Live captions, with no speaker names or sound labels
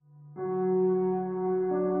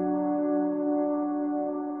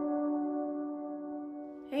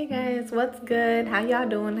Hey guys, what's good? How y'all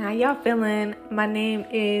doing? How y'all feeling? My name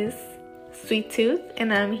is Sweet Tooth,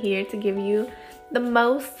 and I'm here to give you the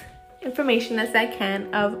most information as I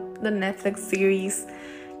can of the Netflix series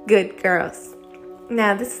Good Girls.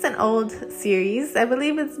 Now, this is an old series. I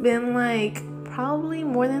believe it's been probably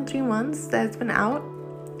more than 3 months that it's been out,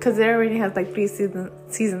 because it already has 3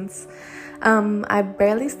 seasons. I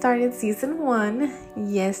barely started season 1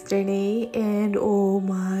 yesterday, and oh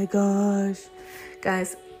my gosh,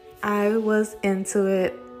 guys, I was into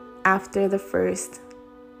it after the first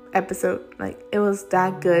episode. It was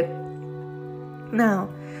that good.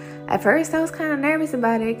 Now, at first I was kind of nervous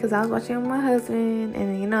about it because I was watching with my husband,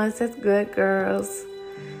 and it says Good Girls,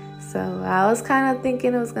 so I was kind of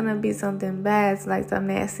thinking it was gonna be something bad, some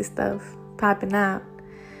nasty stuff popping out.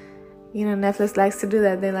 Netflix likes to do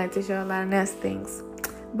that. They like to show a lot of nasty things.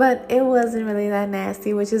 But it wasn't really that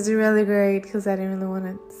nasty, which is really great because I didn't really want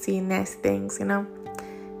to see nasty things,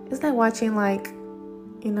 It's like watching,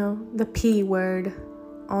 the P word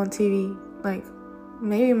on TV.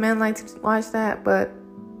 Maybe men like to watch that, but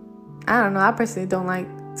I don't know. I personally don't like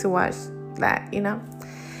to watch that,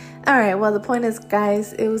 Alright, well, the point is,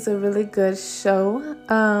 guys, it was a really good show.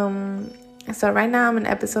 So right now I'm in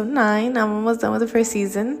episode 9. I'm almost done with the first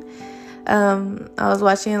season. I was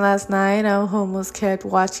watching it last night. I almost kept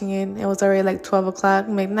watching it. It was already 12 o'clock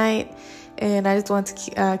midnight, and I just wanted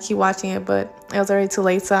to keep watching it, but it was already too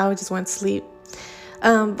late, so I just went to sleep.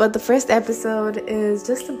 But the first episode is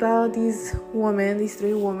just about these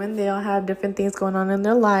 3 women. They all have different things going on in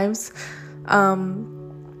their lives.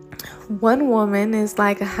 One woman is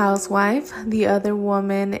a housewife. The other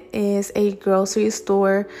woman is a grocery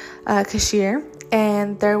store cashier.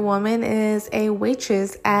 And third woman is a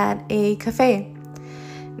waitress at a cafe.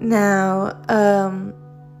 Now,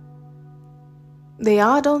 they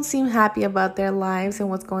all don't seem happy about their lives and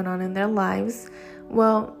what's going on in their lives.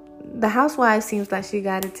 Well, the housewife seems like she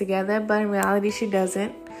got it together, but in reality, she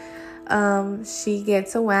doesn't. She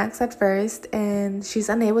gets a wax at first, and she's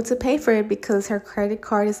unable to pay for it because her credit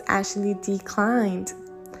card is actually declined.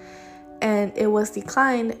 And it was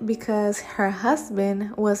declined because her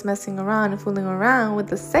husband was messing around and fooling around with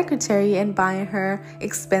the secretary and buying her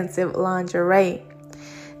expensive lingerie.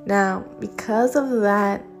 Now, because of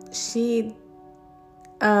that, she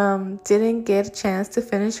didn't get a chance to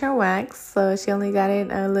finish her wax, so she only got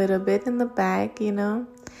it a little bit in the back, And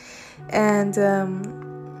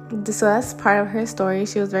so that's part of her story.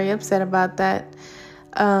 She was very upset about that.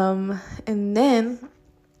 And then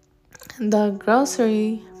the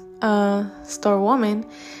grocery store woman,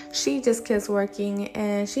 she just keeps working,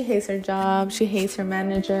 and she hates her job. She hates her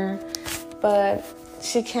manager, but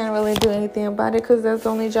she can't really do anything about it because that's the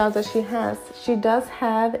only job that she has. She does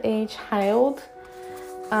have a child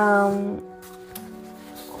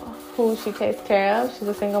who she takes care of. She's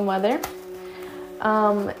a single mother.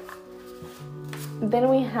 Then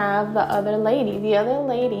we have the other lady. The other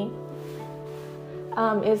lady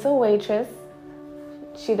is a waitress.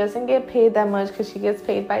 She doesn't get paid that much because she gets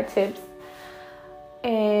paid by tips.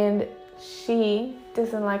 And she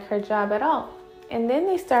doesn't like her job at all. And then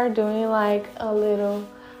they start doing a little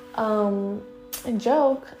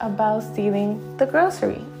joke about stealing the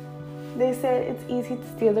grocery. They said it's easy to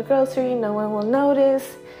steal the grocery. No one will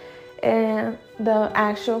notice. And the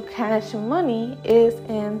actual cash money is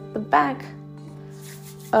in the back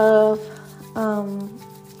of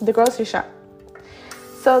the grocery shop.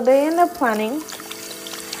 So they end up planning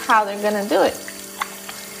how they're gonna do it.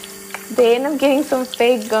 They end up getting some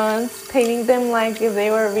fake guns, painting them like if they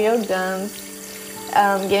were real guns,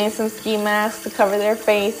 getting some ski masks to cover their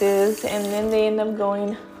faces, and then they end up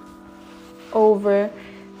going over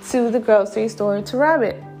to the grocery store to rob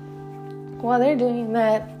it. While they're doing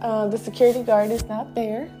that, the security guard is not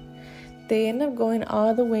there. They end up going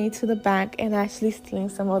all the way to the back and actually stealing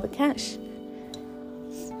some of the cash.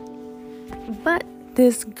 But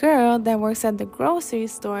this girl that works at the grocery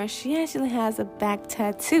store, she actually has a back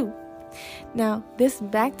tattoo. Now, this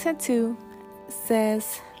back tattoo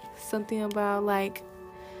says something about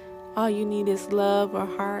all you need is love or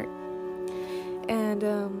heart. And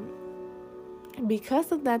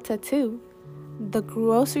because of that tattoo, the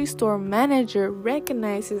grocery store manager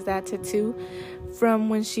recognizes that tattoo from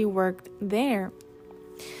when she worked there.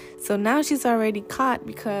 So now she's already caught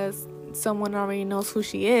because someone already knows who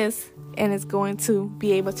she is and is going to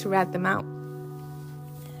be able to rat them out.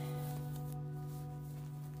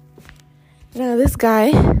 Now this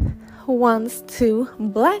guy wants to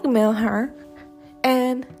blackmail her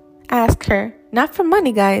and ask her, not for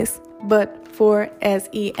money, guys, but for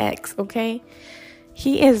sex, okay?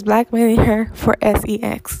 He is blackmailing her for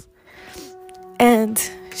sex. And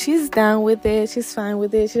she's down with it. She's fine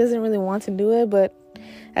with it. She doesn't really want to do it, but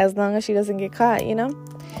as long as she doesn't get caught,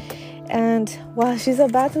 And while she's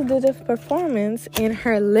about to do the performance in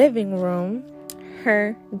her living room,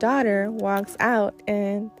 her daughter walks out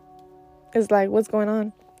and is like, what's going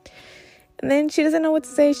on? And then she doesn't know what to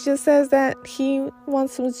say. She just says that he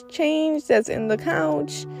wants some change that's in the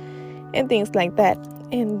couch and things like that.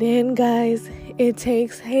 And then, guys, it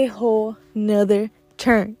takes a whole nother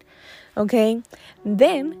turn. Okay?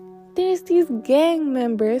 Then there's these gang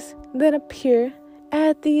members that appear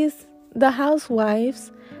at the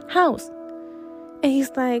housewife's house. And he's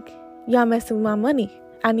like, y'all messing with my money.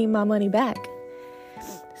 I need my money back.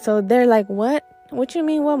 So they're like, what? What you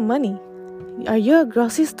mean, what money? Are you a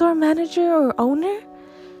grocery store manager or owner?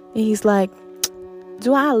 And he's like,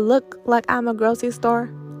 do I look like I'm a grocery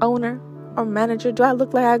store owner or manager? Do I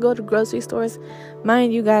look like I go to grocery stores?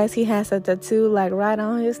 Mind you guys, he has a tattoo like right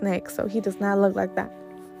on his neck, so he does not look like that.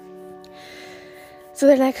 So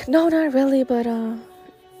they're like, no, not really, but and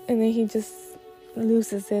then he just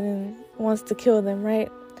loses it and wants to kill them,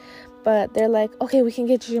 right? But they're like, okay, we can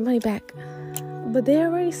get you your money back. But they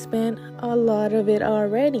already spent a lot of it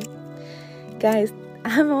already. Guys,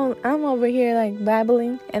 I'm over here like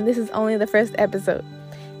babbling, and this is only the first episode.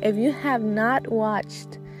 If you have not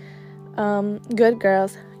watched Good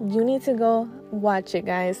Girls, you need to go watch it,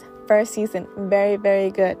 guys. First season, very,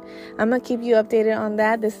 very good. I'm going to keep you updated on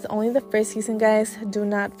that. This is only the first season, guys. Do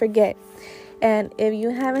not forget. And if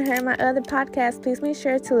you haven't heard my other podcast, please make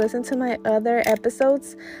sure to listen to my other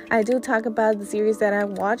episodes. I do talk about the series that I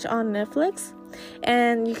watch on Netflix.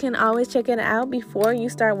 And you can always check it out before you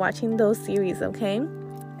start watching those series, okay?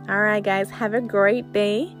 All right, guys. Have a great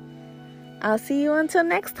day. I'll see you until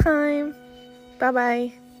next time.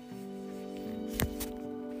 Bye-bye.